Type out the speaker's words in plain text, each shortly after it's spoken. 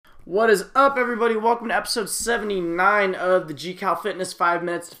What is up, everybody? Welcome to episode 79 of the GCal Fitness 5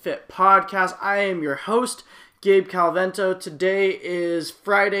 Minutes to Fit podcast. I am your host, Gabe Calvento. Today is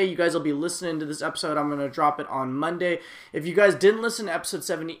Friday. You guys will be listening to this episode. I'm going to drop it on Monday. If you guys didn't listen to episode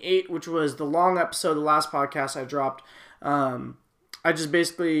 78, which was the long episode, the last podcast I dropped, I just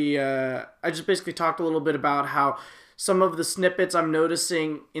basically talked a little bit about how some of the snippets I'm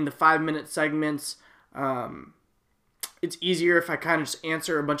noticing in the 5-minute segments, it's easier if I kind of just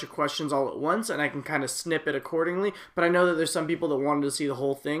answer a bunch of questions all at once and I can kind of snip it accordingly. But I know that there's some people that wanted to see the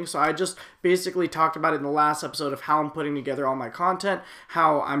whole thing. So I just basically talked about it in the last episode of how I'm putting together all my content,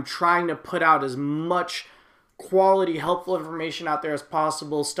 how I'm trying to put out as much quality, helpful information out there as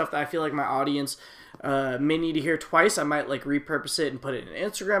possible, stuff that I feel like my audience may need to hear twice. I might repurpose it and put it in an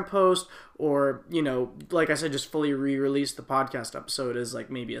Instagram post, or, like I said, just fully re-release the podcast episode as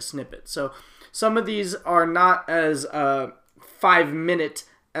maybe a snippet. So some of these are not as 5-minute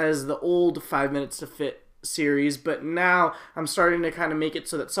as the old 5 Minutes to Fit series, but now I'm starting to kind of make it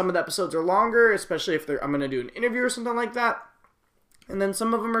so that some of the episodes are longer, especially if I'm going to do an interview or something like that, and then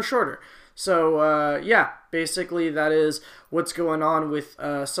some of them are shorter. So, basically that is what's going on with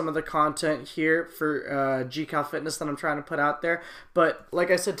some of the content here for GCal Fitness that I'm trying to put out there. But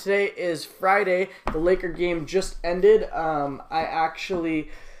like I said, today is Friday. The Laker game just ended. I actually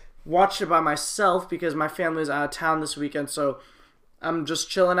watched it by myself because my family is out of town this weekend, so I'm just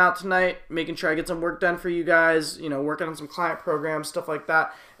chilling out tonight, making sure I get some work done for you guys, working on some client programs, stuff like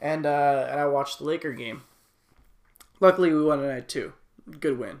that, and I watched the Laker game. Luckily, we won tonight too.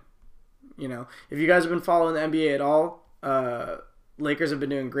 Good win. If you guys have been following the NBA at all, Lakers have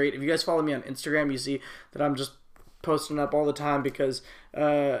been doing great. If you guys follow me on Instagram, you see that I'm just posting up all the time because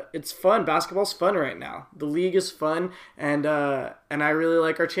it's fun. Basketball's fun right now. The league is fun, and I really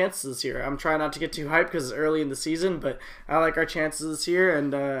like our chances this year. I'm trying not to get too hyped because it's early in the season, but I like our chances this year,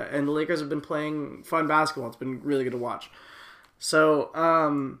 and the Lakers have been playing fun basketball. It's been really good to watch. So,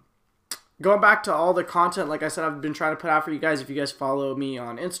 going back to all the content, like I said, I've been trying to put out for you guys. If you guys follow me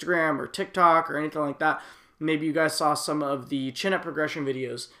on Instagram or TikTok or anything like that, maybe you guys saw some of the chin-up progression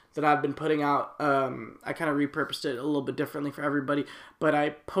videos that I've been putting out. I kind of repurposed it a little bit differently for everybody, but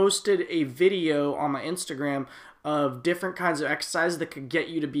I posted a video on my Instagram of different kinds of exercises that could get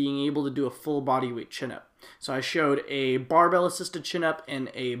you to being able to do a full body weight chin-up. So I showed a barbell-assisted chin-up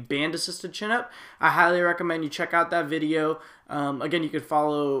and a band-assisted chin-up. I highly recommend you check out that video. Again, you can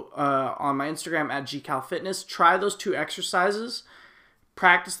follow on my Instagram at GCalFitness. Try those two exercises.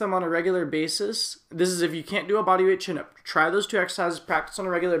 Practice them on a regular basis. This is if you can't do a bodyweight chin-up. Try those two exercises, practice on a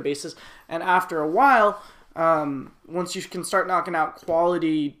regular basis, and after a while, once you can start knocking out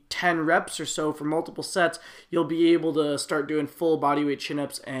quality 10 reps or so for multiple sets, you'll be able to start doing full bodyweight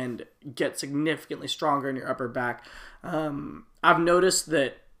chin-ups and get significantly stronger in your upper back. I've noticed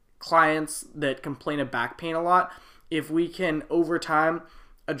that clients that complain of back pain a lot, if we can, over time,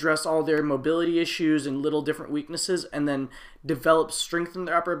 address all their mobility issues and little different weaknesses and then develop strength in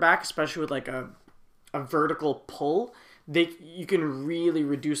their upper back, especially with a vertical pull, you can really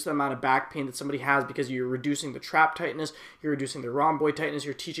reduce the amount of back pain that somebody has because you're reducing the trap tightness, you're reducing the rhomboid tightness,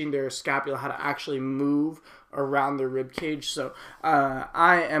 you're teaching their scapula how to actually move around their rib cage. So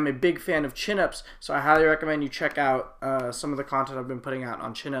I am a big fan of chin-ups, so I highly recommend you check out some of the content I've been putting out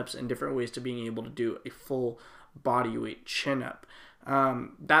on chin-ups and different ways to being able to do a full body weight chin-up.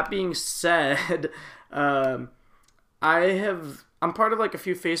 That being said, I'm part of a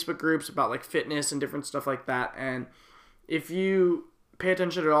few Facebook groups about fitness and different stuff like that, and if you pay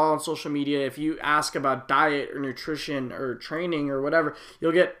attention at all on social media, if you ask about diet or nutrition or training or whatever,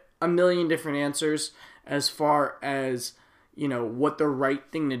 you'll get a million different answers as far as what the right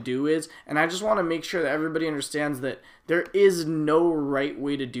thing to do is. And I just want to make sure that everybody understands that there is no right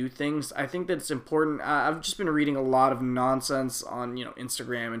way to do things. I think that it's important. I've just been reading a lot of nonsense on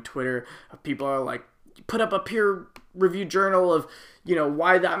Instagram and Twitter. People are put up a peer-reviewed journal of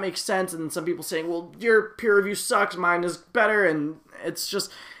why that makes sense, and some people saying, well, your peer review sucks, mine is better, and it's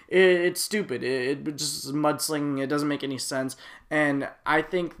just it's stupid. It just is mudslinging. It doesn't make any sense. And I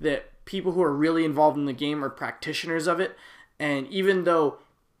think that people who are really involved in the game are practitioners of it. And even though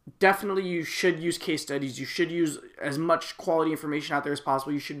definitely you should use case studies, you should use as much quality information out there as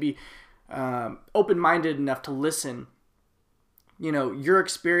possible, you should be open-minded enough to listen. Your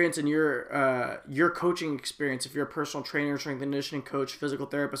experience and your coaching experience, if you're a personal trainer, strength and conditioning coach, physical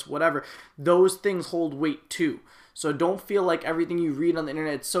therapist, whatever, those things hold weight too. So don't feel like everything you read on the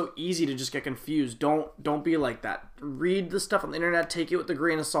internet, it's so easy to just get confused. Don't be like that. Read the stuff on the internet, take it with a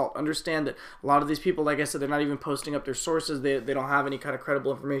grain of salt. Understand that a lot of these people, like I said, they're not even posting up their sources. They don't have any kind of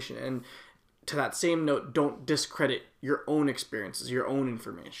credible information. And to that same note, don't discredit your own experiences, your own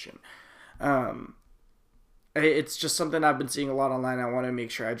information. It's just something I've been seeing a lot online. I want to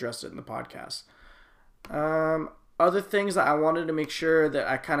make sure I address it in the podcast. Other things that I wanted to make sure that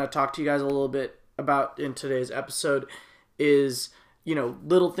I kind of talk to you guys a little bit about in today's episode is,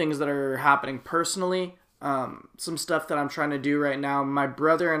 little things that are happening personally. Some stuff that I'm trying to do right now. My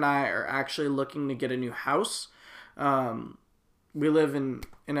brother and I are actually looking to get a new house. We live in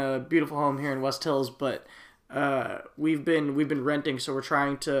a beautiful home here in West Hills, but we've been renting, so we're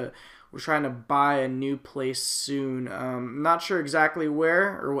trying to buy a new place soon. Not sure exactly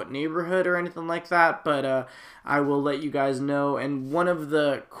where or what neighborhood or anything like that, but I will let you guys know. And one of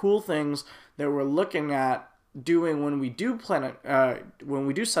the cool things that we're looking at doing when we do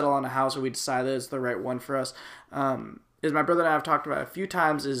settle on a house, or we decide that it's the right one for us, is my brother and I have talked about a few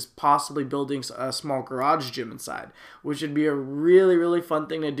times, is possibly building a small garage gym inside, which would be a really, really fun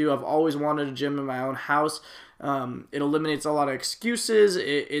thing to do. I've always wanted a gym in my own house. It eliminates a lot of excuses.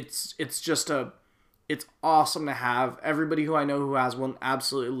 It's awesome to have. Everybody who I know who has one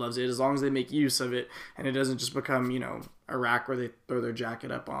absolutely loves it, as long as they make use of it and it doesn't just become, a rack where they throw their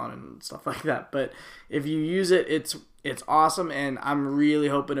jacket up on and stuff like that. But if you use it, it's awesome, and I'm really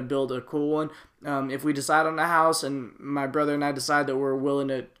hoping to build a cool one. If we decide on a house and my brother and I decide that we're willing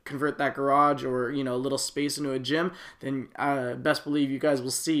to convert that garage or, a little space into a gym, then best believe you guys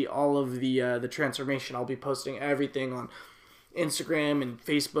will see all of the transformation. I'll be posting everything on Instagram and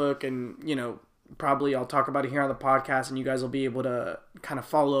Facebook, and, probably I'll talk about it here on the podcast, and you guys will be able to kind of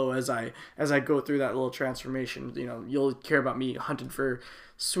follow as I go through that little transformation. You'll hear about me hunting for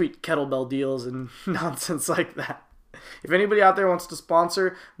sweet kettlebell deals and nonsense like that. If anybody out there wants to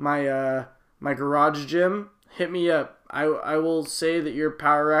sponsor my garage gym, hit me up. I will say that your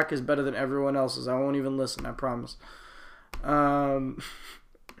power rack is better than everyone else's. I won't even listen, I promise.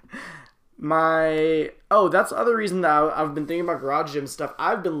 That's the other reason that I've been thinking about garage gym stuff.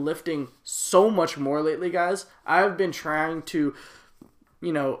 I've been lifting so much more lately, guys. I've been trying to,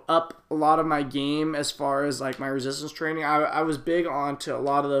 up a lot of my game as far as like my resistance training. I was big onto a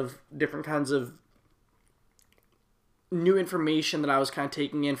lot of the different kinds of new information that I was kind of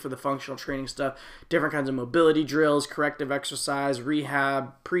taking in for the functional training stuff, different kinds of mobility drills, corrective exercise,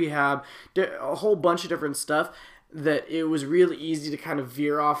 rehab, prehab, a whole bunch of different stuff, that it was really easy to kind of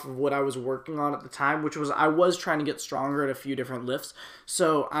veer off of what I was working on at the time, which was I was trying to get stronger at a few different lifts.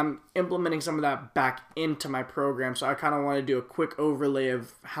 So I'm implementing some of that back into my program. So I kind of want to do a quick overlay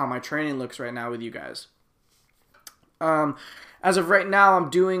of how my training looks right now with you guys. As of right now, I'm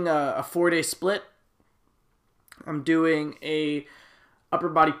doing a 4-day split. I'm doing a upper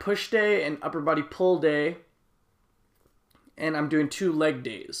body push day and upper body pull day, and I'm doing 2 leg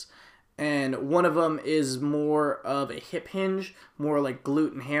days. And one of them is more of a hip hinge, more like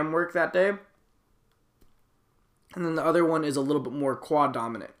glute and ham work that day. And then the other one is a little bit more quad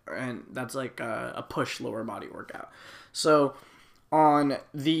dominant, and that's like a push lower body workout. So on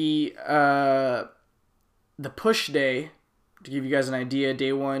the push day, to give you guys an idea,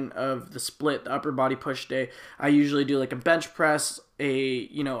 day 1 of the split, the upper body push day, I usually do like a bench press, a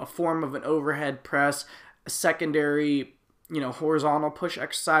form of an overhead press, a secondary horizontal push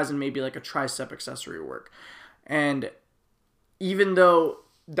exercise, and maybe like a tricep accessory work. And even though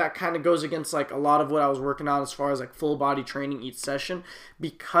that kind of goes against like a lot of what I was working on as far as like full body training each session,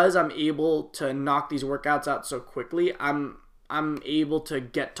 because I'm able to knock these workouts out so quickly, I'm able to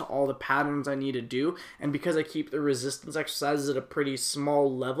get to all the patterns I need to do. And because I keep the resistance exercises at a pretty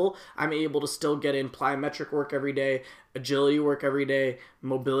small level, I'm able to still get in plyometric work every day, agility work every day,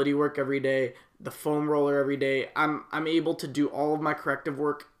 mobility work every day, the foam roller every day. I'm able to do all of my corrective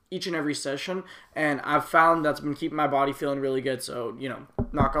work each and every session, and I've found that's been keeping my body feeling really good. So,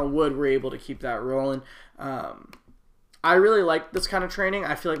 knock on wood, we're able to keep that rolling. I really like this kind of training.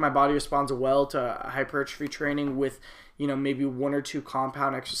 I feel like my body responds well to hypertrophy training with, maybe 1 or 2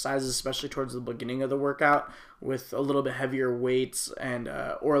 compound exercises, especially towards the beginning of the workout, with a little bit heavier weights and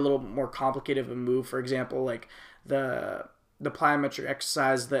or a little more complicated of a move. For example, like the plyometric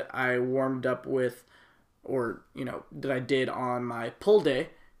exercise that I warmed up with, or that I did on my pull day,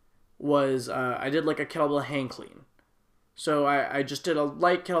 was I did like a kettlebell hang clean. So I just did a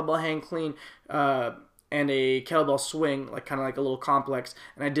light kettlebell hang clean and a kettlebell swing, like kind of like a little complex,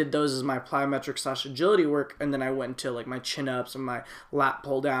 and I did those as my plyometric / agility work, and then I went into like my chin ups and my lat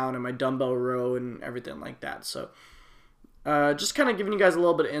pull down and my dumbbell row and everything like that. So just kind of giving you guys a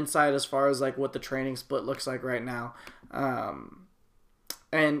little bit of insight as far as like what the training split looks like right now.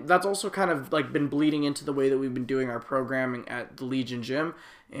 And that's also kind of like been bleeding into the way that we've been doing our programming at the Legion Gym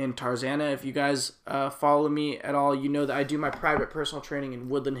in Tarzana. If you guys follow me at all, you know that I do my private personal training in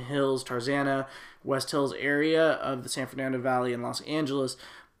Woodland Hills, Tarzana, West Hills area of the San Fernando Valley in Los Angeles.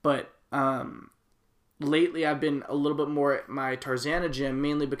 But lately I've been a little bit more at my Tarzana gym,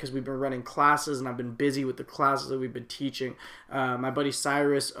 mainly because we've been running classes and I've been busy with the classes that we've been teaching. My buddy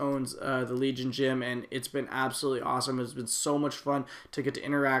Cyrus owns the Legion Gym, and it's been absolutely awesome. It's been so much fun to get to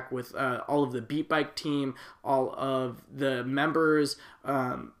interact with all of the Beat Bike team, all of the members,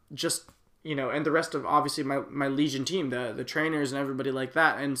 and the rest of obviously my Legion team, the trainers and everybody like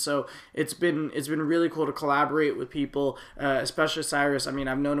that. And so it's been really cool to collaborate with people, especially Cyrus. I mean,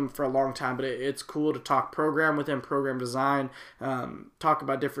 I've known him for a long time, but it's cool to talk program with him, program design, talk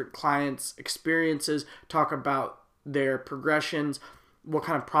about different clients' experiences, talk about their progressions. What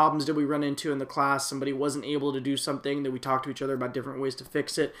kind of problems did we run into in the class? Somebody wasn't able to do something, that we talk to each other about different ways to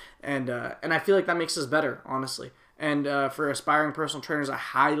fix it. And I feel like that makes us better, honestly. And for aspiring personal trainers, I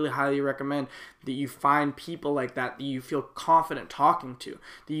highly, highly recommend that you find people like that you feel confident talking to.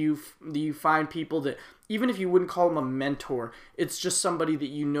 That you find people that, even if you wouldn't call them a mentor, it's just somebody that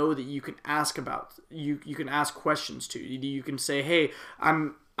you know that you can ask about. You can ask questions to. You can say, hey,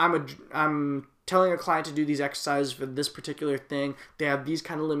 I'm telling a client to do these exercises for this particular thing. They have these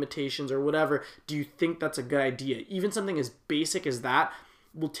kind of limitations or whatever. Do you think that's a good idea? Even something as basic as that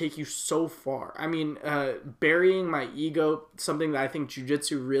will take you so far. I mean, burying my ego, something that I think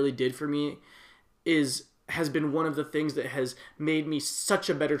jiu-jitsu really did for me, has been one of the things that has made me such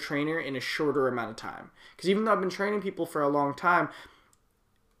a better trainer in a shorter amount of time. Because even though I've been training people for a long time,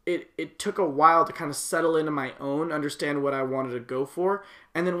 it took a while to kind of settle into my own, understand what I wanted to go for.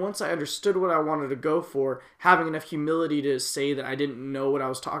 And then once I understood what I wanted to go for, having enough humility to say that I didn't know what I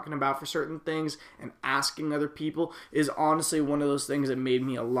was talking about for certain things and asking other people is honestly one of those things that made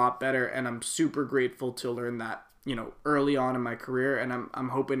me a lot better. And I'm super grateful to learn that, early on in my career. And I'm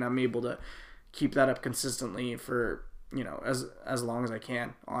hoping I'm able to keep that up consistently for, as long as I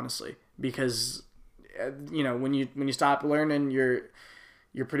can, honestly, because, when you stop learning,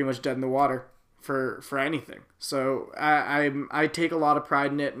 you're pretty much dead in the water for anything. So I take a lot of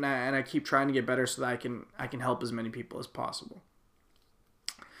pride in it, and I keep trying to get better so that I can help as many people as possible.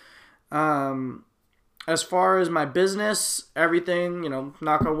 As far as my business, everything,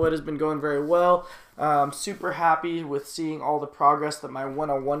 knock on wood, has been going very well. I'm super happy with seeing all the progress that my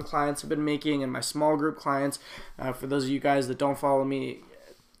one-on-one clients have been making and my small group clients. For those of you guys that don't follow me,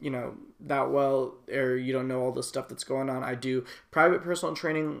 that well, or you don't know all the stuff that's going on, I do private personal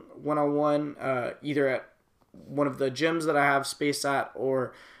training one-on-one, either at one of the gyms that I have space at,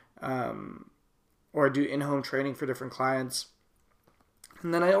 or I do in-home training for different clients.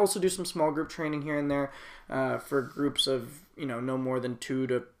 And then I also do some small group training here and there for groups of, no more than 2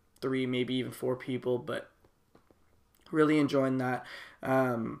 to 3, maybe even 4 people, but really enjoying that.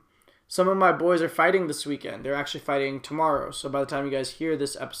 Some of my boys are fighting this weekend. They're actually fighting tomorrow. So by the time you guys hear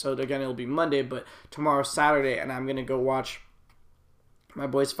this episode, again, it'll be Monday, but tomorrow's Saturday, and I'm going to go watch my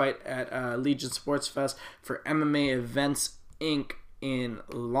boys fight at Legion Sports Fest for MMA Events, Inc. in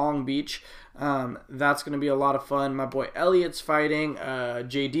Long Beach. That's going to be a lot of fun. My boy Elliot's fighting.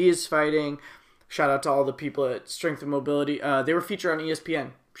 JD is fighting. Shout out to all the people at Strength and Mobility. They were featured on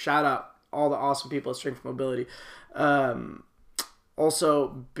ESPN. Shout out all the awesome people at Strength and Mobility.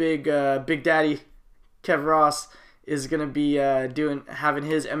 Also, Big Daddy Kev Ross is going to be having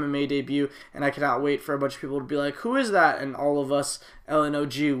his MMA debut, and I cannot wait for a bunch of people to be like, who is that? And all of us,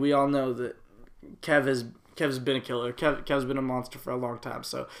 LNOG, we all know that Kev's been a killer. Kev's been a monster for a long time.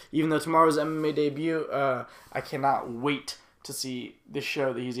 So even though tomorrow's MMA debut, I cannot wait to see the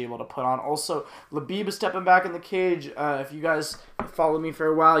show that he's able to put on. Also, Labib is stepping back in the cage. If you guys follow me for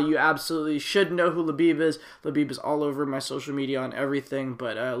a while, you absolutely should know who Labib is. Labib is all over my social media on everything,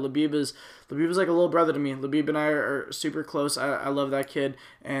 but Labib is like a little brother to me. Labib and I are super close. I love that kid,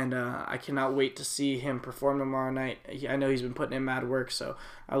 and I cannot wait to see him perform tomorrow night. I know he's been putting in mad work, so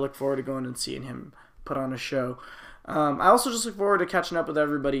I look forward to going and seeing him put on a show. I also just look forward to catching up with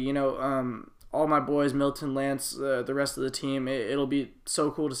everybody. All my boys, Milton, Lance, the rest of the team. It'll be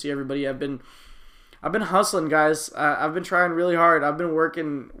so cool to see everybody. I've been hustling, guys. I've been trying really hard. I've been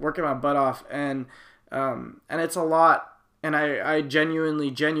working my butt off, and it's a lot. And I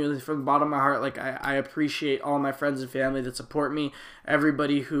genuinely, from the bottom of my heart, like I appreciate all my friends and family that support me.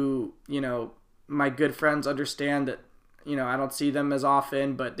 Everybody who, my good friends understand that, I don't see them as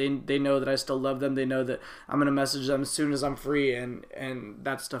often, but they know that I still love them. They know that I'm going to message them as soon as I'm free, and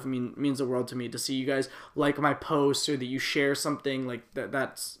that stuff means the world to me. To see you guys like my posts or that you share something like that,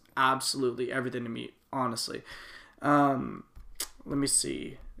 that's absolutely everything to me, honestly. let me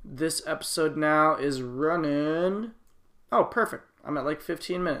see. This episode now is running. Oh, perfect. I'm at like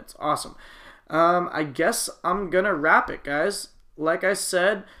 15 minutes. Awesome. I guess I'm going to wrap it, guys. Like I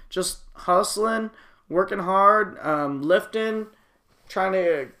said, just hustling, working hard, lifting, trying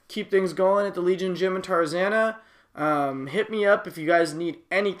to keep things going at the Legion Gym in Tarzana. Hit me up if you guys need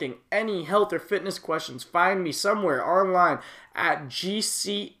anything, any health or fitness questions. Find me somewhere online at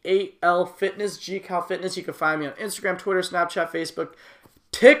GCAL Fitness, GCal Fitness. You can find me on Instagram, Twitter, Snapchat, Facebook,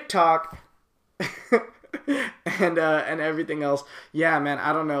 TikTok, and everything else. Yeah, man,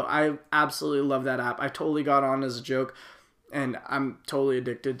 I don't know. I absolutely love that app. I totally got on as a joke, and I'm totally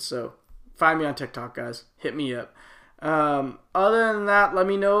addicted. So find me on TikTok, guys. Hit me up. Other than that, let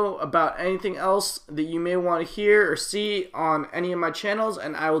me know about anything else that you may want to hear or see on any of my channels,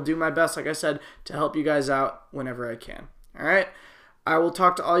 and I will do my best, like I said, to help you guys out whenever I can. All right? I will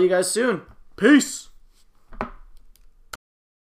talk to all you guys soon. Peace!